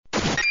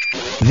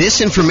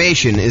This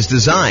information is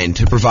designed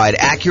to provide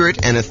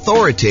accurate and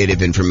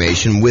authoritative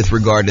information with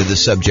regard to the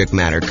subject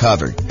matter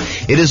covered.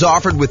 It is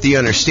offered with the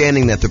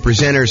understanding that the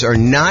presenters are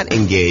not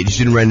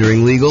engaged in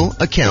rendering legal,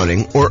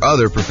 accounting, or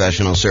other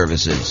professional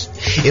services.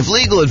 If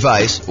legal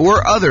advice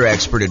or other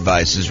expert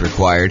advice is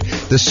required,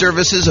 the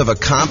services of a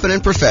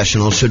competent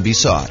professional should be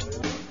sought.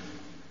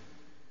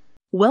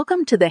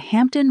 Welcome to the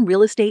Hampton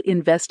Real Estate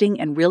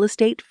Investing and Real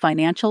Estate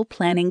Financial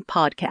Planning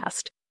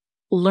Podcast.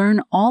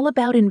 Learn all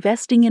about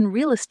investing in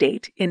real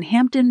estate in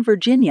Hampton,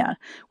 Virginia,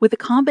 with a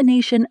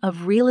combination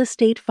of real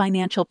estate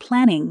financial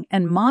planning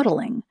and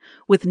modeling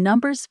with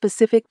numbers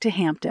specific to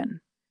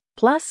Hampton,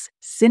 plus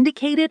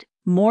syndicated,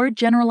 more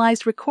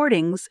generalized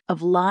recordings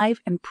of live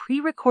and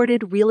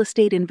pre-recorded real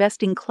estate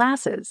investing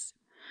classes.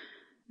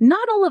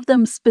 Not all of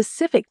them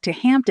specific to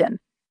Hampton.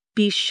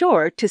 Be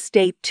sure to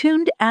stay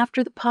tuned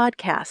after the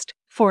podcast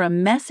for a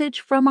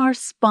message from our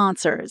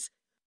sponsors.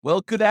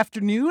 Well, good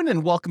afternoon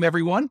and welcome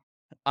everyone.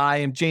 I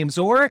am James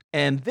Orr,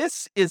 and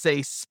this is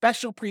a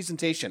special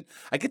presentation.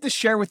 I get to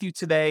share with you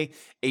today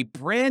a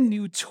brand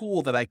new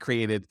tool that I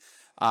created,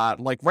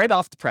 right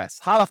off the press,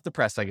 hot off the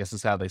press, I guess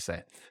is how they say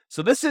it.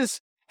 So this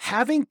is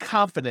having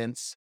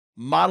confidence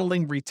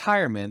modeling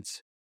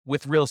retirement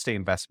with real estate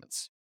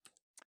investments.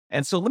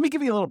 And so let me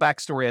give you a little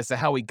backstory as to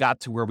how we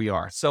got to where we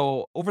are.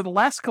 So over the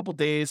last couple of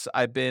days,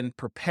 I've been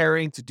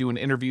preparing to do an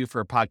interview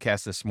for a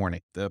podcast this morning.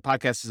 The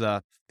podcast is,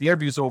 the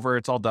interview's over,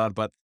 it's all done,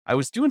 but I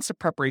was doing some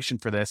preparation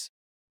for this.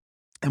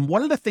 And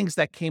one of the things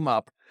that came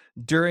up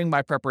during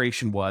my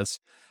preparation was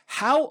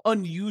how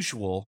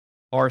unusual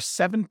are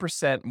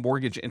 7%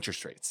 mortgage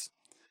interest rates.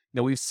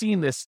 Now, we've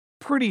seen this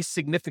pretty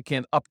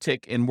significant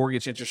uptick in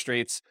mortgage interest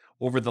rates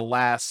over the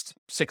last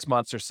 6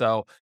 months or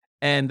so.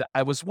 And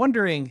I was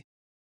wondering,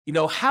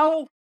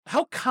 how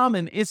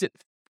common is it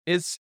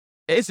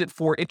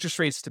for interest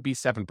rates to be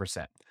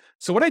 7%?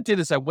 So what I did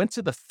is I went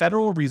to the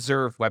Federal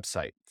Reserve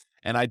website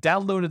and I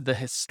downloaded the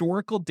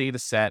historical data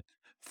set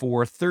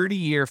for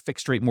 30-year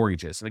fixed rate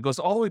mortgages. And it goes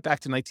all the way back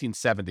to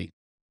 1970.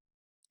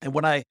 And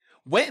when I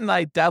went and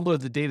I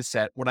downloaded the data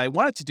set, what I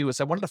wanted to do is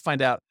I wanted to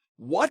find out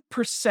what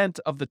percent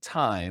of the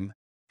time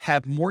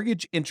have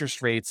mortgage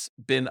interest rates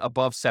been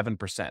above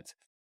 7%.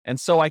 And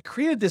so I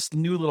created this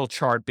new little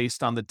chart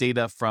based on the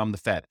data from the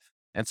Fed.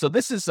 And so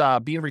this is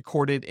being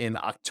recorded in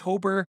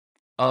October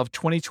of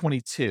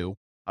 2022,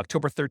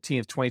 October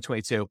 13th,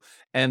 2022.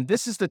 And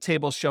this is the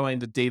table showing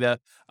the data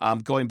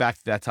going back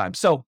to that time.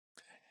 So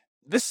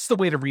this is the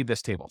way to read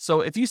this table.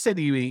 So if you say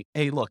to me,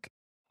 hey, look,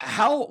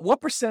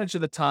 what percentage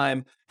of the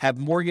time have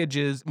mortgage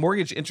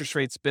interest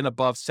rates been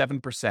above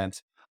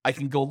 7%? I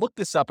can go look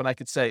this up and I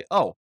could say,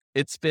 oh,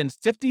 it's been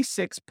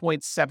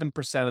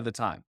 56.7% of the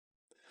time.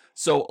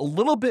 So a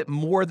little bit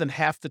more than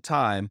half the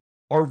time,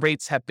 our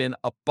rates have been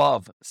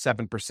above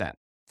 7%,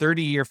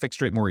 30-year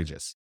fixed rate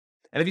mortgages.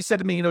 And if you said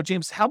to me,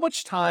 James, how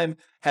much time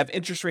have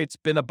interest rates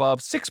been above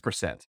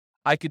 6%?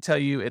 I could tell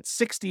you it's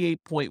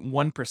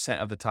 68.1%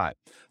 of the time.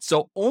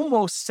 So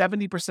almost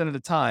 70% of the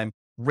time,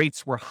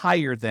 rates were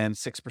higher than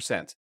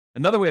 6%.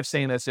 Another way of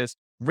saying this is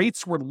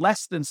rates were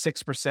less than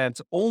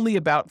 6%, only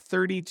about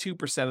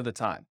 32% of the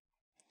time.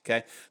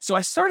 Okay. So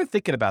I started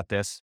thinking about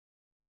this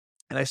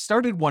and I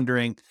started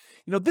wondering,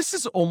 this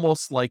is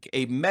almost like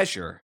a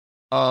measure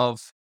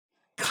of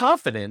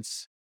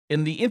confidence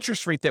in the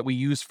interest rate that we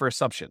use for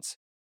assumptions.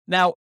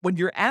 Now, when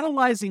you're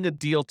analyzing a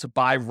deal to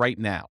buy right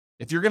now,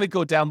 if you're going to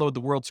go download the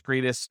world's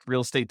greatest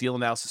real estate deal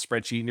analysis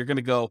spreadsheet and you're going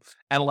to go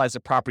analyze a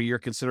property you're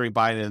considering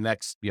buying in the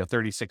next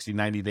 30, 60,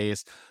 90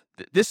 days,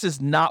 this is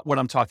not what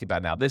I'm talking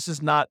about now. This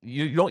is not,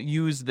 you don't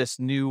use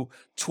this new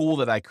tool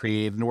that I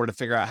created in order to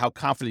figure out how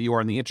confident you are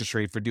in the interest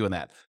rate for doing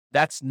that.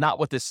 That's not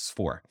what this is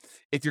for.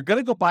 If you're going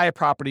to go buy a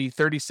property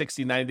 30,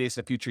 60, 90 days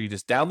in the future, you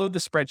just download the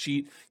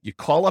spreadsheet, you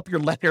call up your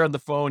lender on the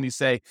phone, you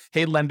say,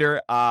 hey,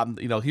 lender,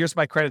 here's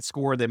my credit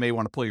score. They may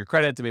want to pull your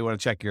credit. They may want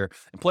to check your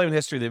employment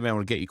history. They may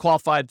want to get you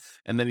qualified.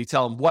 And then you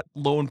tell them what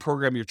loan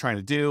program you're trying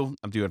to do.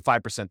 I'm doing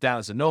 5% down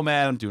as a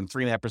nomad. I'm doing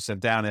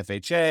 3.5% down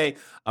FHA.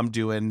 I'm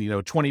doing,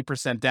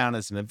 20% down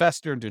as an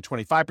investor. I'm doing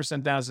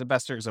 25% down as an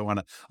investor because I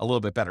want a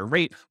little bit better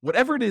rate.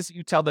 Whatever it is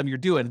you tell them you're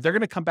doing, they're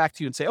going to come back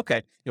to you and say,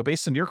 okay,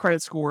 based on your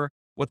credit score,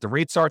 what the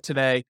rates are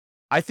today,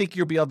 I think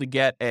you'll be able to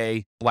get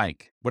a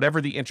blank,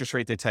 whatever the interest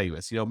rate they tell you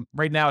is.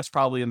 Right now it's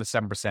probably in the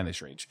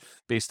 7% range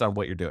based on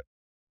what you're doing.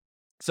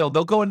 So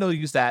they'll go and they'll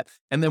use that.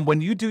 And then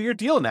when you do your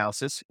deal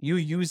analysis, you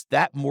use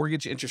that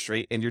mortgage interest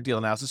rate in your deal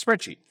analysis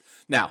spreadsheet.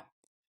 Now,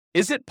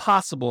 is it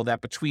possible that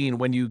between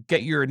when you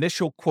get your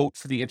initial quote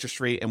for the interest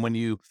rate and when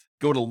you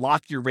go to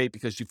lock your rate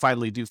because you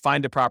finally do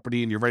find a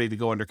property and you're ready to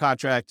go under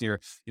contract, you're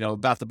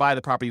about to buy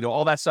the property,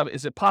 all that stuff,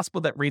 is it possible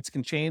that rates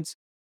can change?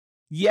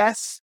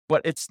 Yes,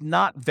 but it's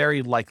not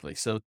very likely.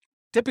 So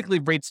typically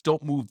rates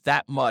don't move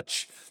that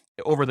much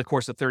over the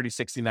course of 30,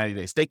 60, 90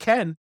 days. They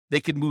can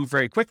move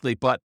very quickly,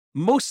 but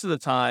most of the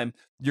time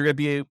you're going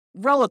to be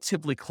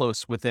relatively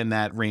close within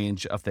that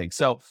range of things.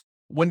 So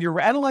when you're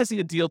analyzing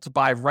a deal to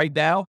buy right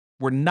now,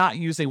 we're not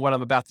using what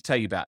I'm about to tell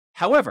you about.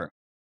 However,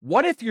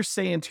 what if you're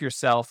saying to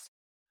yourself,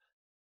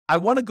 I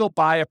want to go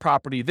buy a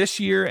property this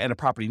year and a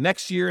property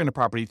next year and a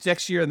property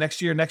next year,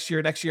 next year, next year,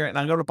 next year. And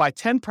I'm going to buy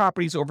 10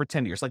 properties over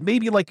 10 years. Like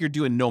maybe like you're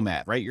doing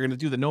Nomad, right? You're going to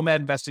do the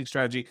Nomad investing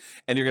strategy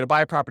and you're going to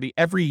buy a property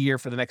every year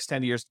for the next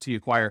 10 years to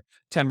acquire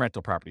 10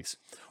 rental properties.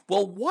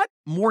 Well, what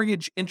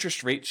mortgage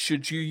interest rate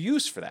should you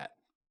use for that?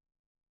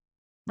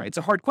 Right? It's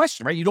a hard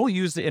question, right? You don't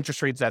use the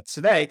interest rates that's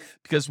today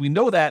because we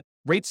know that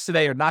rates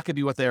today are not going to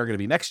be what they are going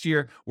to be next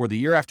year or the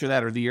year after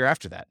that or the year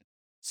after that.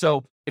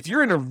 So if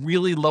you're in a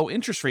really low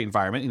interest rate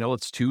environment,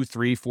 it's 2,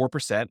 3,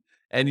 4%,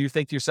 and you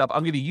think to yourself,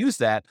 I'm going to use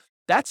that,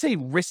 that's a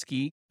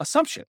risky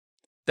assumption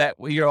that,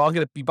 I'm going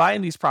to be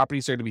buying these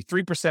properties. They're going to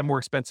be 3% more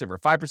expensive or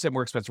 5%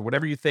 more expensive,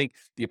 whatever you think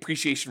the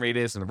appreciation rate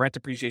is and the rent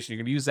appreciation, you're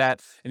going to use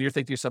that. And you're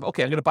thinking to yourself,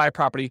 okay, I'm going to buy a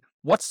property.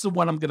 What's the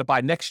one I'm going to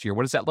buy next year?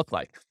 What does that look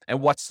like?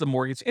 And what's the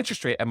mortgage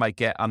interest rate I might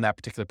get on that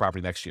particular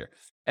property next year?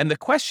 And the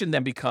question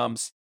then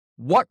becomes,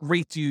 what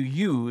rate do you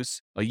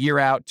use a year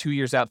out, 2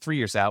 years out, 3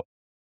 years out?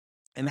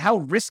 And how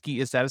risky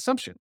is that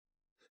assumption?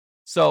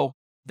 So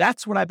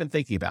that's what I've been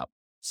thinking about.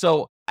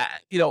 So,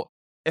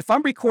 if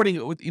I'm recording,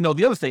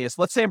 the other thing is,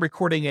 let's say I'm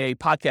recording a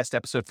podcast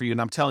episode for you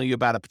and I'm telling you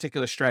about a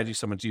particular strategy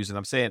someone's using.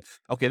 I'm saying,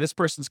 okay, this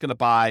person's going to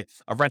buy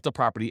a rental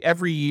property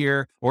every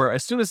year, or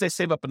as soon as they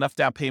save up enough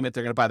down payment,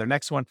 they're going to buy their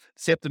next one.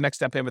 Save up the next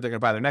down payment, they're going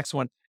to buy their next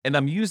one. And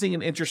I'm using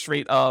an interest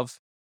rate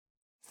of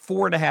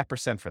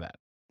 4.5% for that.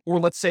 Or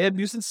let's say I'm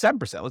using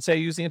 7%. Let's say I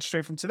use the interest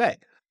rate from today.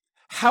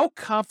 How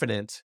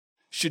confident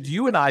should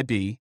you and I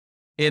be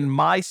in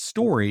my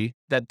story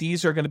that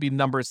these are going to be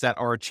numbers that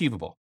are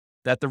achievable,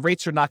 that the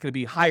rates are not going to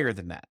be higher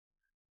than that?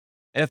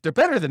 And if they're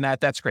better than that,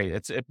 that's great.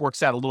 It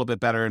works out a little bit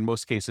better in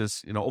most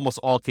cases, almost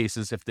all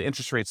cases. If the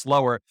interest rate's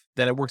lower,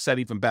 then it works out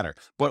even better.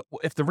 But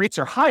if the rates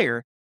are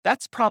higher,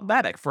 that's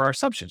problematic for our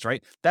assumptions,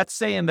 right? That's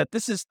saying that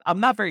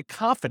I'm not very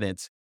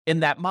confident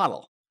in that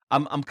model.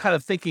 I'm kind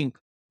of thinking,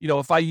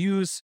 if I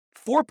use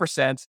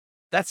 4%,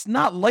 that's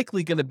not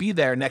likely going to be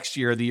there next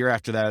year or the year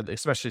after that,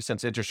 especially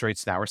since interest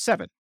rates now are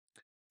 7%.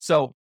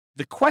 So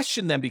the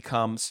question then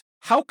becomes,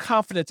 how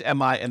confident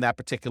am I in that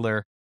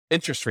particular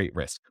interest rate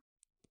risk?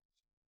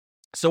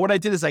 So what I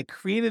did is I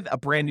created a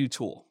brand new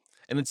tool,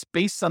 and it's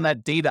based on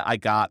that data I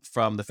got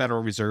from the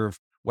Federal Reserve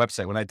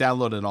website. When I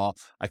downloaded it all,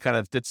 I kind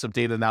of did some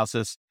data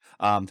analysis,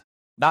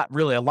 not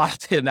really a lot of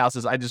data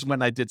analysis. I just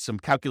went and I did some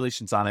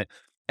calculations on it.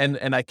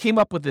 And I came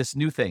up with this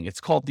new thing. It's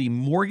called the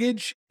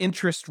Mortgage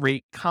Interest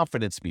Rate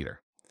Confidence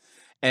Meter.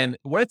 And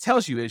what it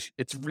tells you is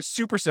it's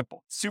super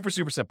simple, super,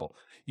 super simple.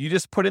 You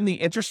just put in the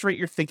interest rate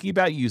you're thinking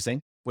about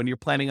using when you're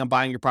planning on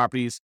buying your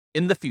properties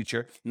in the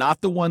future,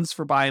 not the ones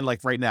for buying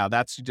like right now.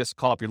 That's you just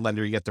call up your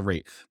lender, you get the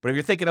rate. But if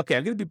you're thinking, okay,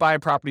 I'm going to be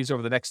buying properties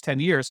over the next 10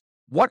 years,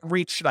 what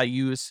rate should I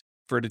use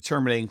for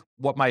determining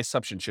what my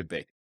assumption should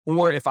be?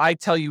 Or if I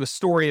tell you a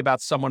story about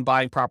someone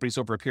buying properties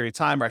over a period of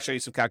time, or I show you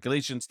some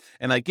calculations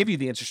and I give you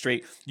the interest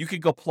rate, you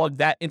could go plug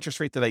that interest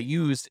rate that I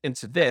used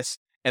into this,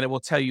 and it will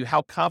tell you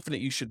how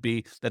confident you should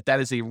be that that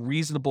is a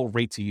reasonable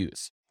rate to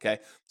use.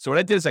 Okay. So what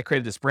I did is I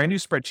created this brand new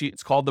spreadsheet.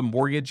 It's called the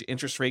Mortgage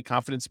Interest Rate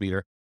Confidence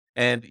Meter.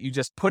 And you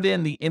just put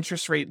in the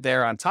interest rate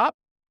there on top,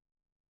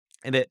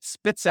 and it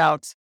spits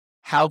out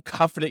how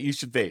confident you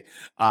should be,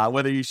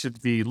 whether you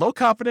should be low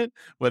confident,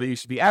 whether you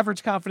should be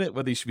average confident,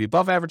 whether you should be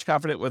above average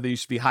confident, whether you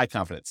should be high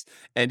confidence.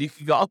 And you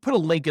can go, I'll put a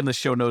link in the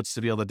show notes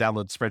to be able to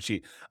download the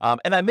spreadsheet.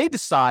 And I may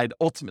decide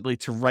ultimately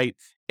to write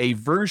a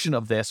version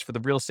of this for the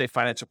Real Estate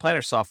Financial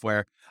Planner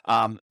software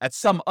at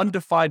some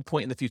undefined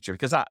point in the future,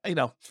 because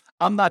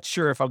I'm not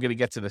sure if I'm going to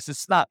get to this.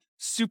 It's not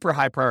super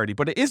high priority,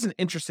 but it is an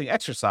interesting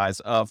exercise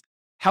of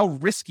how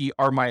risky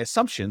are my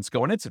assumptions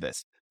going into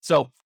this.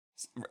 So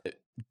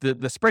the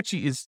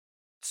spreadsheet is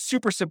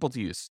super simple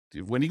to use.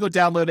 When you go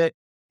download it,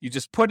 you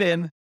just put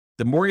in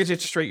the mortgage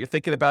interest rate you're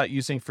thinking about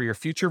using for your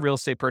future real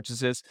estate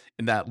purchases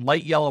in that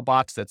light yellow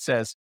box that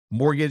says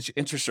mortgage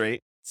interest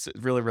rate. It's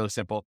really, really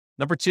simple.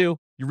 Number 2,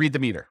 you read the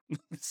meter.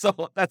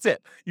 So that's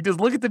it. You just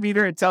look at the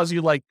meter. It tells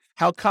you like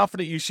how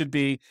confident you should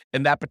be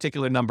in that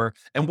particular number.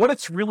 And what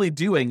it's really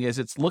doing is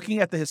it's looking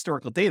at the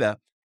historical data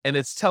and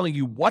it's telling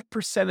you what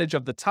percentage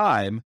of the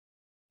time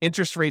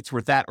interest rates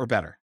were that or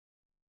better.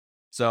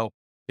 So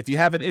if you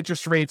have an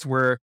interest rates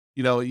where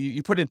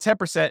you put in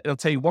 10%, it'll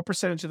tell you what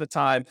percentage of the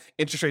time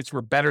interest rates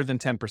were better than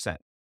 10%.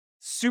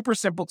 Super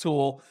simple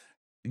tool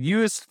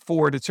used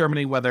for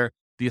determining whether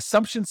the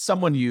assumptions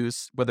someone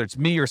used, whether it's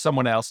me or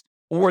someone else,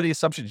 or the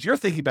assumptions you're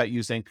thinking about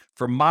using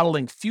for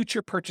modeling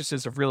future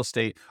purchases of real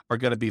estate are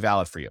going to be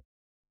valid for you.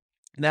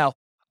 Now,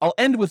 I'll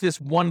end with this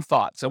one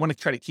thought. So I want to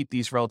try to keep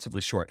these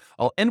relatively short.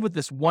 I'll end with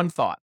this one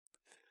thought.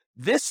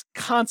 This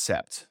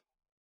concept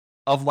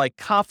of like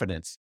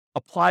confidence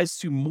applies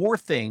to more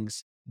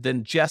things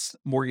than just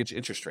mortgage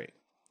interest rate.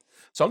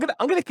 So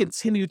I'm gonna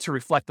continue to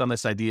reflect on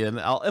this idea, and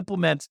I'll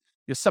implement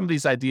some of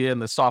these ideas in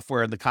the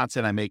software and the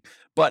content I make.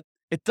 But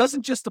it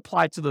doesn't just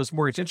apply to those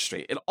mortgage interest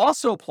rate. It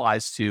also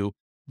applies to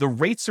the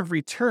rates of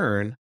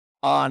return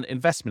on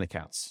investment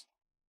accounts.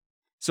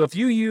 So if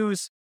you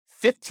use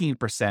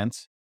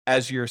 15%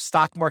 as your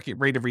stock market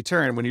rate of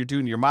return when you're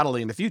doing your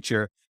modeling in the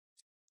future,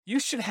 you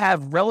should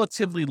have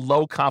relatively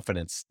low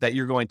confidence that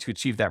you're going to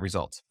achieve that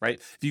result, right?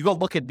 If you go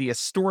look at the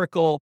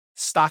historical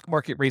stock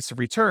market rates of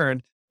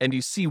return and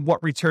you see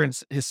what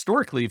returns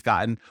historically you've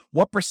gotten,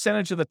 what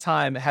percentage of the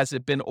time has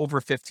it been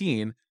over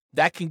 15?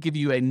 That can give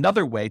you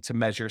another way to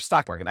measure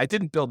stock market. I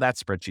didn't build that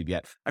spreadsheet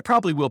yet. I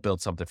probably will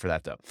build something for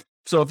that though.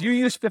 So if you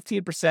use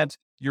 15%,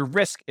 your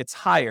risk, it's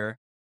higher.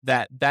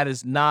 That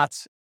is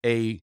not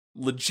a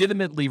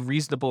legitimately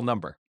reasonable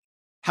number.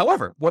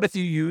 However, what if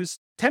you use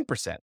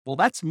 10%? Well,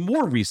 that's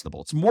more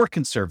reasonable. It's more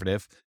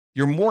conservative.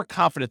 You're more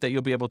confident that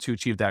you'll be able to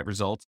achieve that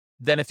result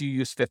than if you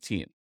use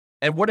 15.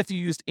 And what if you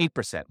used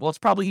 8%? Well, it's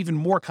probably even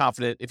more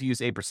confident if you use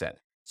 8%.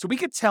 So we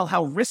could tell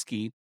how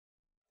risky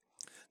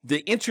the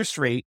interest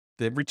rate,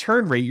 the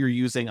return rate you're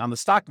using on the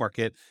stock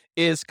market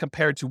is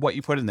compared to what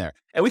you put in there.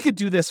 And we could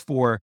do this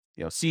for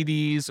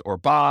CDs or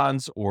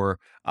bonds or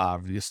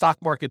the stock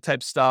market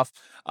type stuff.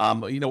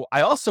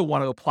 I also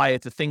want to apply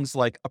it to things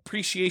like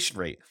appreciation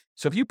rate.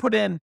 So if you put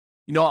in,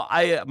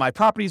 my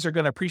properties are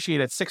going to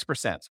appreciate at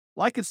 6%.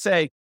 Well, I could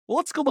say, well,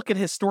 let's go look at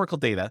historical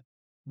data.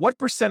 What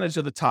percentage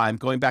of the time,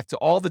 going back to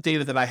all the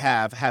data that I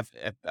have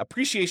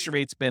appreciation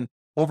rates been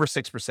over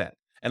 6%?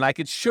 And I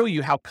could show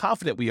you how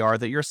confident we are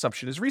that your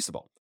assumption is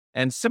reasonable.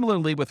 And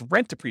similarly with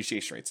rent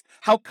appreciation rates,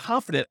 how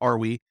confident are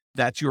we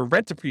that your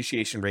rent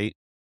appreciation rate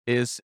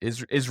is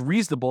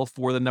reasonable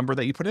for the number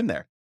that you put in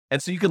there?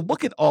 And so you can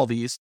look at all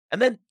these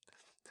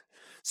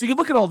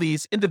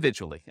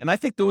individually. And I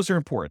think those are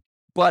important.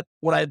 But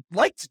what I'd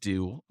like to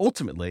do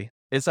ultimately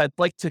is I'd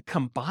like to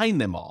combine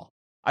them all.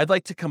 I'd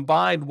like to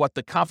combine what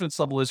the confidence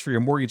level is for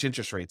your mortgage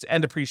interest rates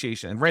and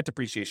appreciation and rent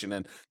appreciation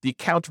and the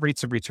account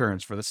rates of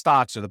returns for the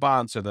stocks or the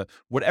bonds or the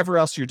whatever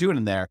else you're doing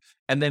in there,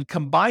 and then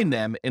combine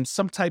them in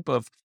some type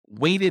of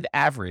weighted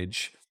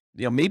average,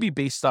 maybe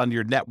based on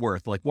your net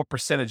worth, like what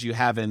percentage you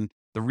have in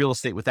the real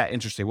estate with that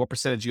interest rate, what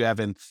percentage you have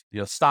in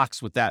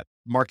stocks with that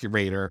market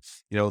rate, or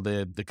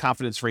the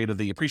confidence rate or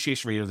the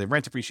appreciation rate or the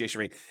rent appreciation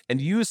rate,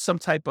 and use some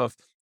type of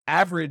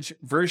average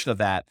version of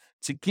that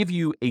to give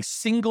you a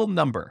single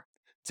number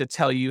to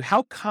tell you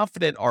how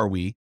confident are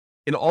we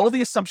in all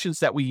the assumptions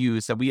that we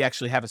use that we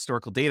actually have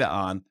historical data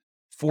on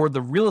for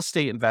the real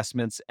estate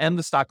investments and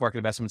the stock market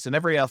investments and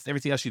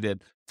everything else you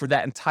did for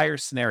that entire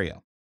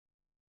scenario.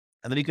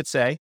 And then you could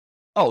say,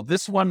 oh,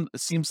 this one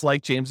seems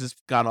like James has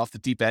gone off the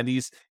deep end.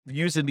 He's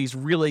using these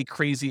really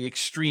crazy,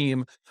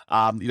 extreme,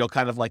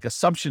 kind of like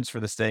assumptions for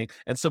this thing.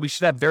 And so we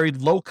should have very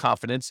low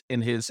confidence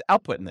in his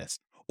output in this.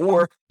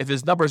 Or if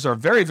his numbers are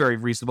very, very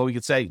reasonable, we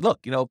could say,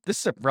 look, this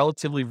is a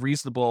relatively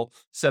reasonable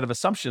set of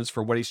assumptions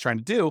for what he's trying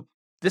to do.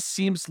 This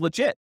seems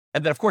legit.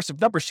 And then, of course,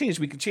 if numbers change,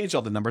 we can change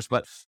all the numbers.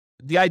 But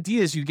the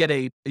idea is you get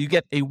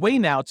a way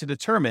now to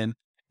determine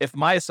if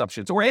my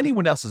assumptions or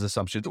anyone else's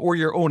assumptions or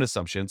your own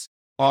assumptions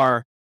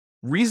are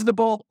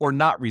reasonable or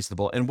not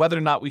reasonable, and whether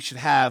or not we should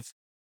have,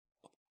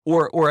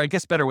 or I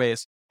guess better way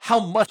is, how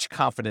much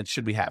confidence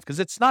should we have? Because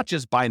it's not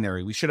just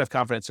binary. We should have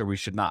confidence or we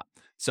should not.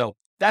 So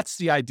that's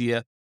the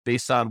idea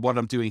based on what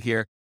I'm doing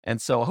here.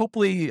 And so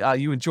hopefully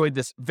you enjoyed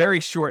this very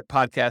short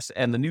podcast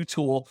and the new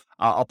tool.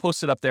 I'll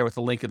post it up there with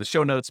a link in the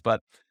show notes. But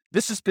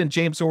this has been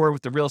James Orr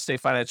with the Real Estate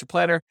Financial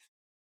Planner.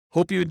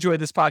 Hope you enjoyed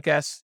this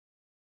podcast.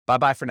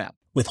 Bye-bye for now.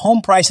 With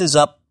home prices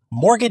up,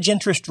 mortgage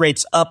interest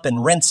rates up,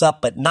 and rents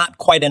up, but not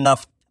quite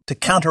enough to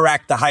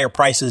counteract the higher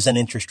prices and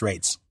interest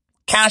rates,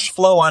 cash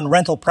flow on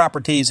rental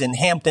properties in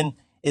Hampton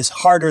is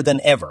harder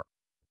than ever.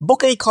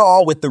 Book a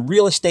call with the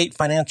Real Estate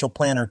Financial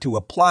Planner to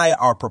apply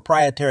our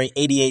proprietary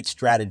 88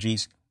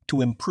 strategies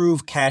to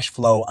improve cash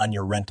flow on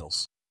your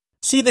rentals.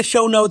 See the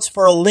show notes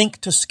for a link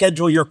to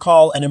schedule your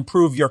call and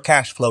improve your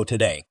cash flow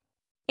today.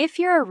 If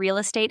you're a real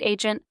estate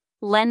agent,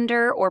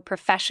 lender, or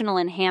professional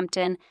in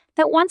Hampton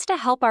that wants to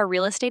help our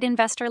real estate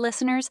investor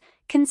listeners,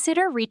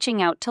 consider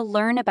reaching out to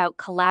learn about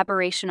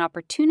collaboration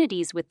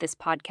opportunities with this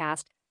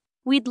podcast.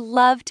 We'd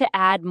love to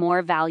add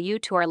more value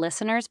to our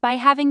listeners by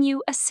having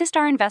you assist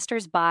our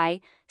investors buy,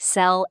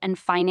 sell, and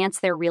finance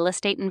their real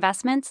estate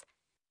investments.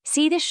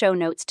 See the show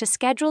notes to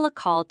schedule a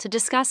call to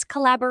discuss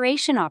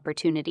collaboration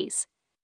opportunities.